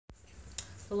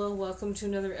Hello, welcome to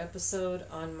another episode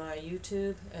on my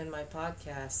YouTube and my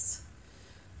podcasts.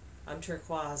 I'm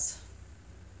Turquoise.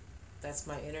 That's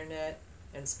my internet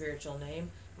and spiritual name.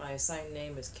 My assigned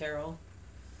name is Carol.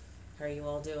 How are you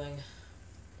all doing?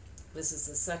 This is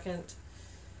the second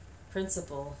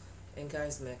principle in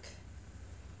GIESMC.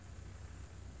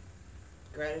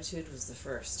 Gratitude was the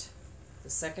first. The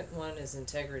second one is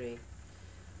integrity.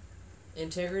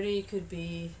 Integrity could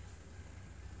be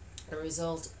a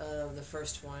result of the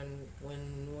first one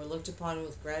when we're looked upon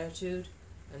with gratitude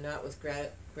and not with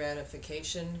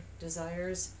gratification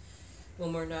desires,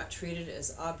 when we're not treated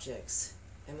as objects,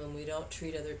 and when we don't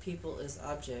treat other people as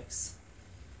objects,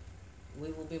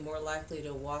 we will be more likely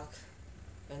to walk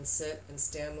and sit and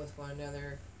stand with one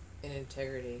another in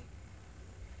integrity.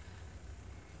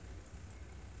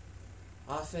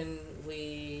 Often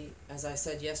we, as I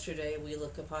said yesterday, we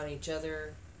look upon each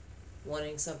other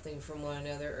wanting something from one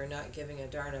another or not giving a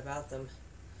darn about them.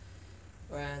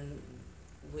 And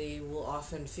we will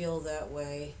often feel that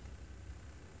way.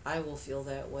 I will feel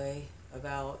that way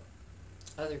about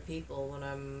other people when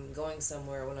I'm going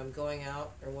somewhere, when I'm going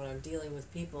out, or when I'm dealing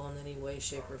with people in any way,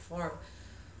 shape, or form.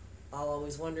 I'll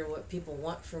always wonder what people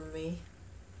want from me,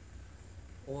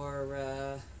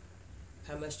 or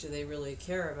how much do they really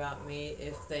care about me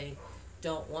if they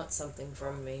don't want something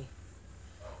from me.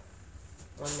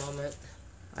 One moment.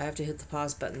 I have to hit the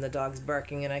pause button. The dog's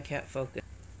barking and I can't focus.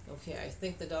 Okay, I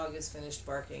think the dog is finished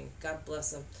barking. God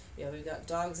bless him. Yeah, we've got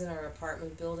dogs in our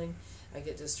apartment building. I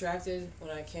get distracted when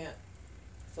I can't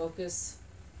focus,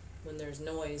 when there's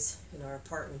noise in our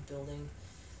apartment building.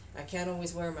 I can't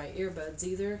always wear my earbuds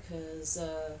either because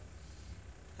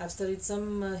I've studied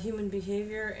some human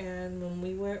behavior, and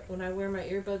when I wear my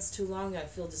earbuds too long, I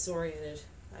feel disoriented.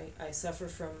 I suffer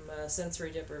from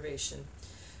sensory deprivation.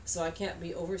 So I can't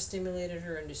be overstimulated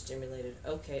or understimulated.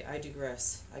 Okay, I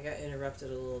digress. I got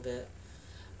interrupted a little bit.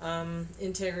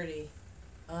 Integrity.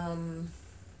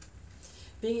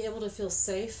 Being able to feel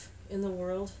safe in the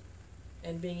world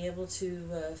and being able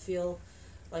to feel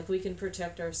like we can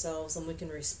protect ourselves and we can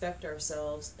respect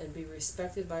ourselves and be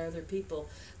respected by other people.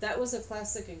 That was a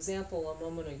classic example a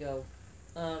moment ago.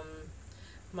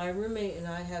 My roommate and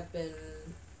I have been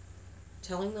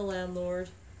telling the landlord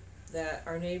that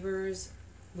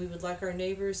we would like our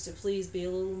neighbors to please be a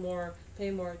little more,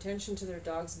 pay more attention to their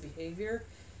dog's behavior.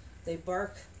 They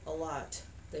bark a lot.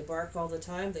 They bark all the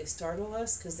time. They startle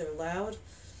us because they're loud,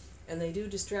 and they do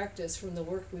distract us from the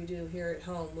work we do here at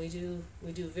home. We do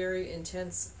very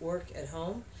intense work at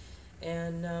home,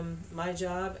 and my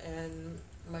job and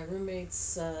my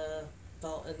roommates, and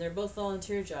they're both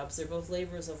volunteer jobs. They're both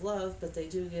labors of love, but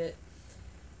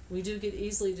we do get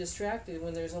easily distracted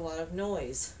when there's a lot of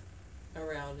noise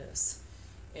around us.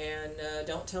 And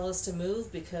don't tell us to move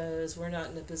because we're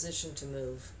not in a position to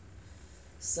move.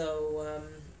 So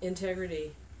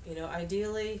integrity,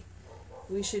 ideally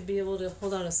we should be able to,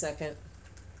 hold on a second.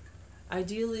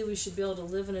 Ideally we should be able to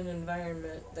live in an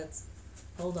environment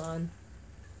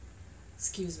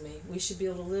we should be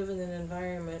able to live in an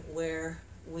environment where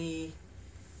we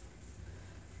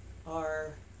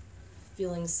are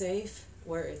feeling safe,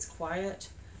 where it's quiet,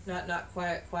 not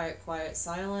quiet,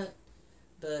 silent,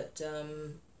 but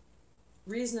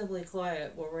reasonably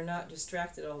quiet, where we're not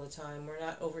distracted all the time, we're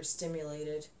not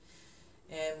overstimulated,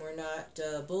 and we're not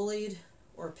bullied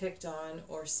or picked on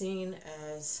or seen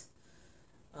as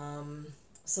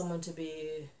someone to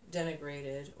be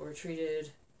denigrated or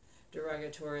treated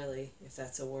derogatorily, if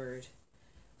that's a word.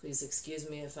 Please excuse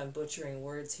me if I'm butchering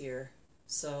words here.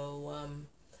 So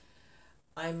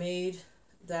I made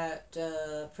that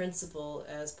principle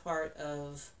as part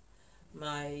of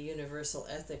my universal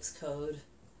ethics code,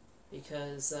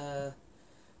 because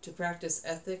to practice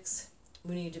ethics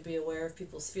we need to be aware of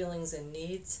people's feelings and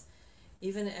needs,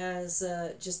 even as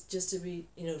just to be,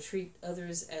 treat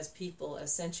others as people,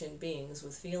 as sentient beings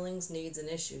with feelings, needs, and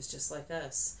issues just like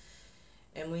us.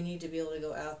 And we need to be able to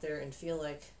go out there and feel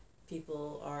like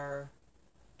people are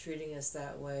treating us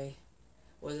that way,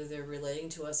 whether they're relating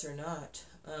to us or not.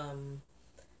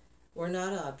 We're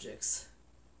not objects.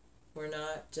 We're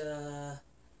not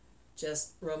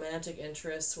just romantic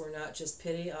interests. We're not just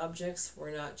pity objects.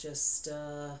 We're not just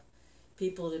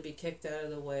people to be kicked out of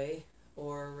the way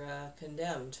or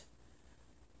condemned.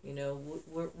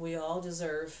 We all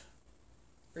deserve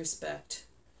respect,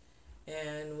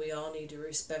 and we all need to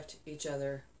respect each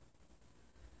other.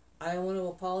 I want to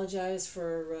apologize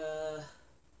for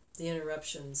the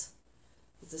interruptions.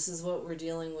 This is what we're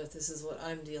dealing with. This is what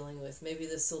I'm dealing with. Maybe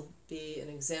this will be an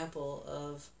example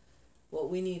of what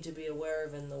we need to be aware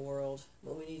of in the world,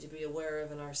 what we need to be aware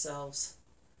of in ourselves,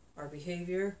 our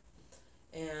behavior,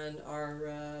 and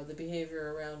our the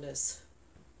behavior around us.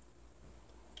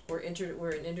 We're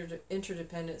an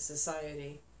interdependent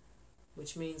society,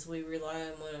 which means we rely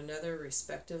on one another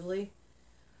respectively.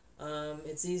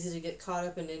 It's easy to get caught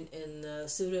up in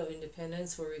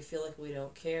pseudo-independence, where we feel like we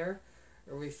don't care,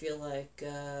 or we feel like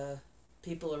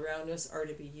people around us are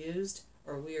to be used,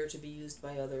 or we are to be used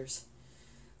by others.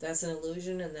 That's an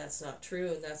illusion, and that's not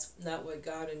true, and that's not what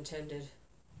God intended.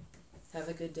 Have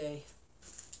a good day.